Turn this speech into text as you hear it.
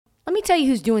me tell you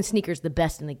who's doing sneakers the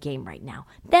best in the game right now.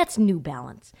 That's New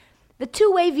Balance. The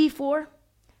two-way V4,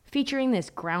 featuring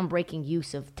this groundbreaking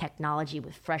use of technology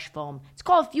with fresh foam. It's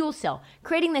called Fuel Cell,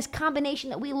 creating this combination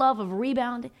that we love of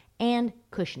rebound and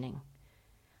cushioning.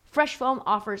 Fresh foam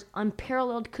offers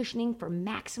unparalleled cushioning for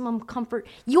maximum comfort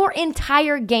your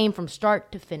entire game from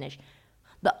start to finish.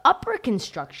 The upper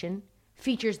construction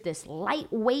features this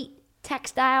lightweight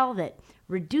textile that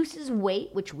reduces weight,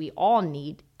 which we all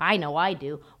need, I know I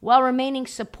do, while remaining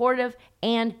supportive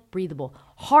and breathable.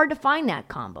 Hard to find that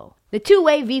combo. The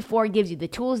two-way V4 gives you the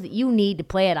tools that you need to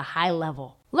play at a high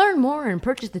level. Learn more and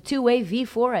purchase the two-way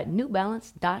V4 at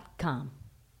newbalance.com.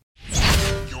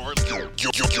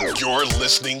 You're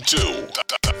listening to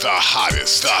the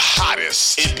hottest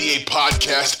NBA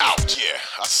podcast out. Yeah,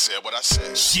 I said what I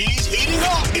said. She's heating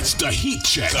up. It's the Heat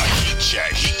Check. The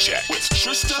Heat Check with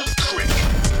Trista Crick.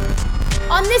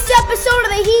 On this episode of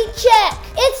the Heat Check,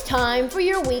 it's time for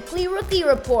your weekly rookie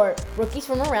report. Rookies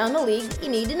from around the league you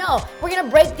need to know. We're going to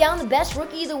break down the best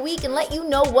rookie of the week and let you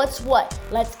know what's what.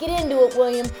 Let's get into it,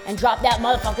 William, and drop that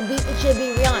motherfucking beat that should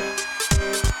be Rihanna.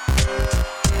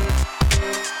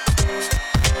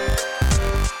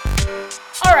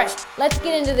 All right, let's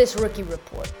get into this rookie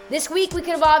report. This week, we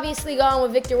could have obviously gone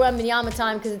with Victor Wembanyama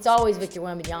time because it's always Victor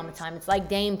Wembanyama time. It's like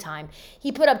Dame time.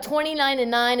 He put up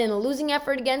 29-9 in a losing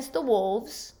effort against the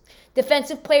Wolves.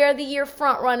 Defensive Player of the Year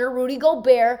frontrunner Rudy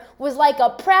Gobert was like a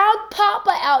proud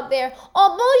papa out there.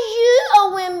 Oh,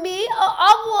 bonjour, Wemby.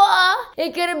 Au revoir.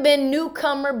 It could have been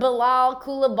newcomer Bilal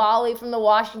Coulibaly from the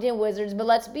Washington Wizards, but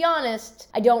let's be honest,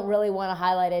 I don't really want to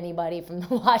highlight anybody from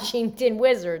the Washington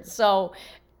Wizards. So,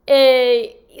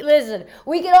 listen,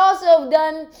 we could also have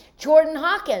done Jordan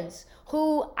Hawkins,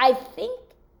 who I think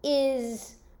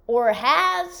is or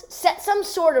has set some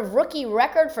sort of rookie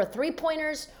record for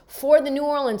three-pointers for the New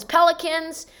Orleans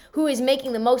Pelicans, who is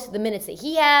making the most of the minutes that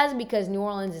he has because New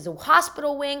Orleans is a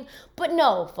hospital wing. But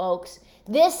no, folks,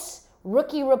 this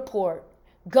rookie report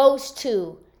goes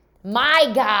to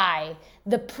my guy,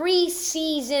 the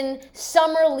preseason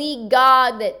summer league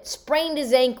god that sprained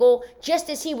his ankle just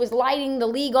as he was lighting the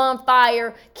league on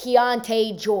fire,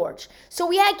 Keyonte George. So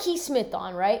we had Keith Smith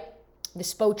on, right? The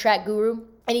Spotrac guru.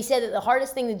 And he said that the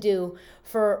hardest thing to do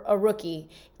for a rookie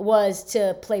was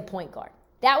to play point guard.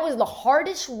 That was the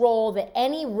hardest role that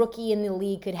any rookie in the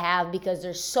league could have because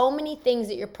there's so many things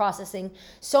that you're processing,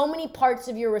 so many parts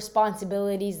of your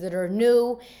responsibilities that are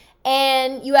new,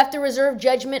 and you have to reserve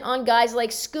judgment on guys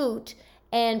like Scoot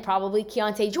and probably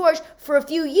Keyonte George for a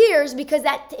few years because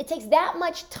it takes that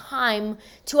much time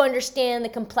to understand the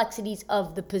complexities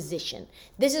of the position.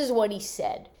 This is what he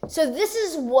said. So this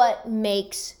is what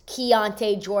makes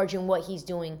Keyonte George and what he's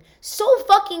doing so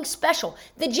fucking special.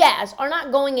 The Jazz are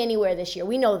not going anywhere this year.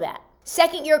 We know that.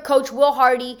 Second-year coach Will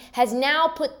Hardy has now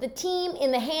put the team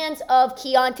in the hands of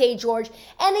Keyonte George,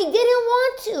 and they didn't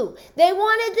want to. They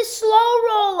wanted to slow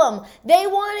roll him. They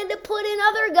wanted to put in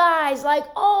other guys like,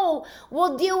 oh,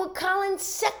 we'll deal with Colin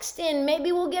Sexton.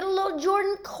 Maybe we'll get a little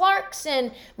Jordan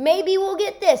Clarkson. Maybe we'll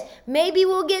get this. Maybe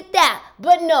we'll get that.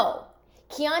 But no.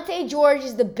 Keyonte George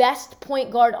is the best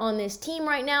point guard on this team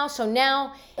right now. So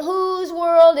now, whose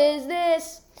world is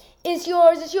this? It's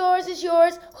yours, it's yours, it's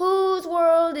yours. Whose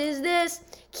world is this?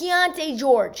 Keyonte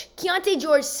George. Keyonte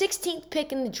George, 16th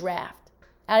pick in the draft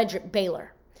out of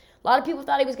Baylor. A lot of people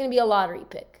thought he was going to be a lottery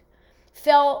pick.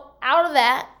 Fell out of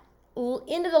that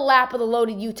into the lap of the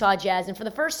loaded Utah Jazz. And for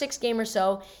the first 6 games or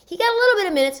so, he got a little bit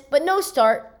of minutes, but no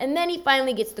start. And then he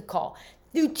finally gets the call.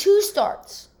 Through 2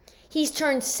 starts, he's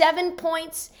turned 7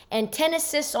 points and 10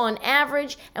 assists on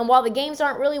average. And while the games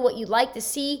aren't really what you'd like to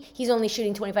see, he's only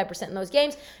shooting 25% in those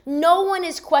games. No one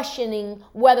is questioning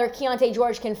whether Keyonte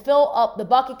George can fill up the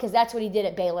bucket because that's what he did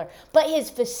at Baylor. But his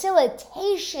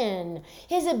facilitation,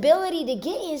 his ability to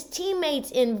get his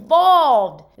teammates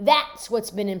involved, that's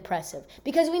what's been impressive.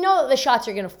 Because we know that the shots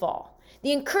are going to fall.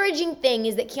 The encouraging thing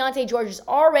is that Keyonte George is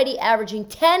already averaging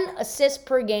 10 assists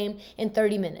per game in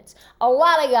 30 minutes. A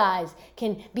lot of guys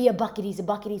can be a bucket, he's a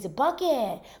bucket, he's a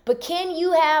bucket. But can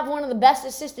you have one of the best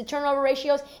assist-to-turnover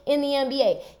ratios in the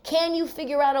NBA? Can you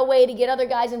figure out a way to get other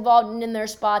guys involved and in their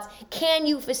spots? Can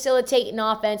you facilitate an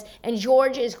offense? And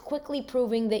George is quickly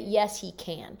proving that, yes, he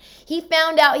can. He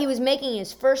found out he was making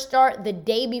his first start the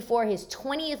day before his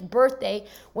 20th birthday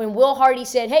when Will Hardy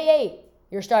said, hey,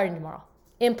 you're starting tomorrow,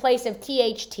 in place of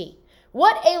THT.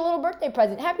 What a little birthday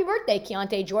present. Happy birthday,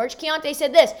 Keyonte George. Keyonte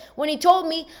said this, when he told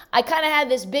me, I kind of had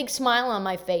this big smile on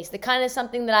my face, the kind of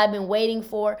something that I've been waiting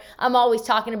for. I'm always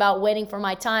talking about waiting for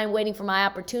my time, waiting for my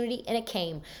opportunity, and it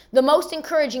came. The most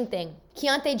encouraging thing,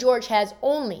 Keyonte George has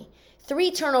only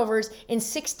 3 turnovers in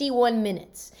 61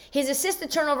 minutes. His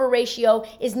assist-to-turnover ratio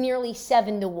is nearly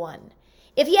 7-1.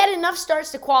 If he had enough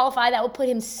starts to qualify, that would put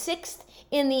him 6th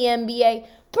in the NBA.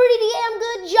 Pretty damn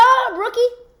good job, rookie.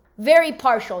 Very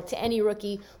partial to any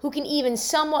rookie who can even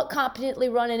somewhat competently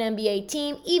run an NBA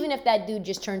team, even if that dude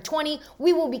just turned 20.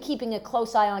 We will be keeping a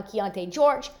close eye on Keyonte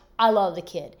George. I love the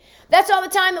kid. That's all the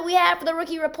time that we have for the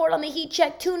Rookie Report on the Heat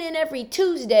Check. Tune in every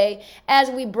Tuesday as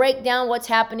we break down what's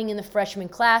happening in the freshman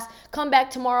class. Come back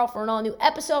tomorrow for an all-new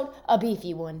episode, a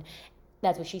beefy one.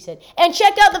 That's what she said. And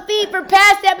check out the feed for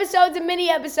past episodes and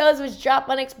mini episodes which drop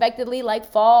unexpectedly like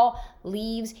fall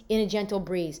leaves in a gentle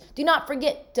breeze. Do not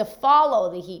forget to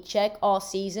follow the Heat Check all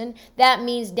season. That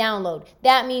means download.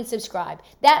 That means subscribe.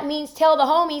 That means tell the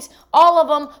homies, all of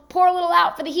them, pour a little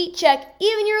out for the Heat Check.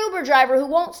 Even your Uber driver who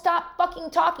won't stop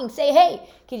fucking talking, say, hey,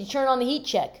 can you turn on the Heat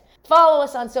Check? Follow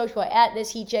us on social at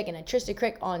This Heat Check and at Trista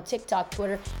Crick on TikTok,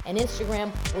 Twitter, and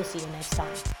Instagram. We'll see you next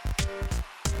time.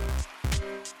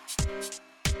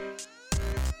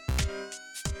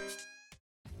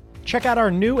 Check out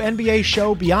our new NBA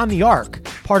show, Beyond the Arc,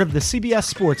 part of the CBS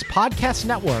Sports Podcast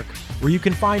Network, where you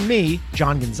can find me,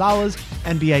 John Gonzalez,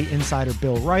 NBA insider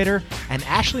Bill Ryder, and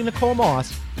Ashley Nicole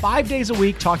Moss 5 days a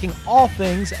week talking all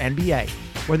things NBA.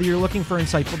 Whether you're looking for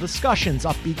insightful discussions,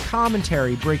 upbeat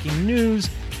commentary, breaking news,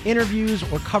 interviews,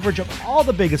 or coverage of all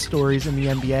the biggest stories in the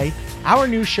NBA, our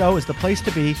new show is the place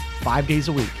to be 5 days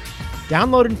a week.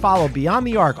 Download and follow Beyond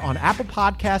the Arc on Apple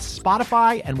Podcasts,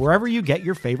 Spotify, and wherever you get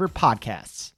your favorite podcasts.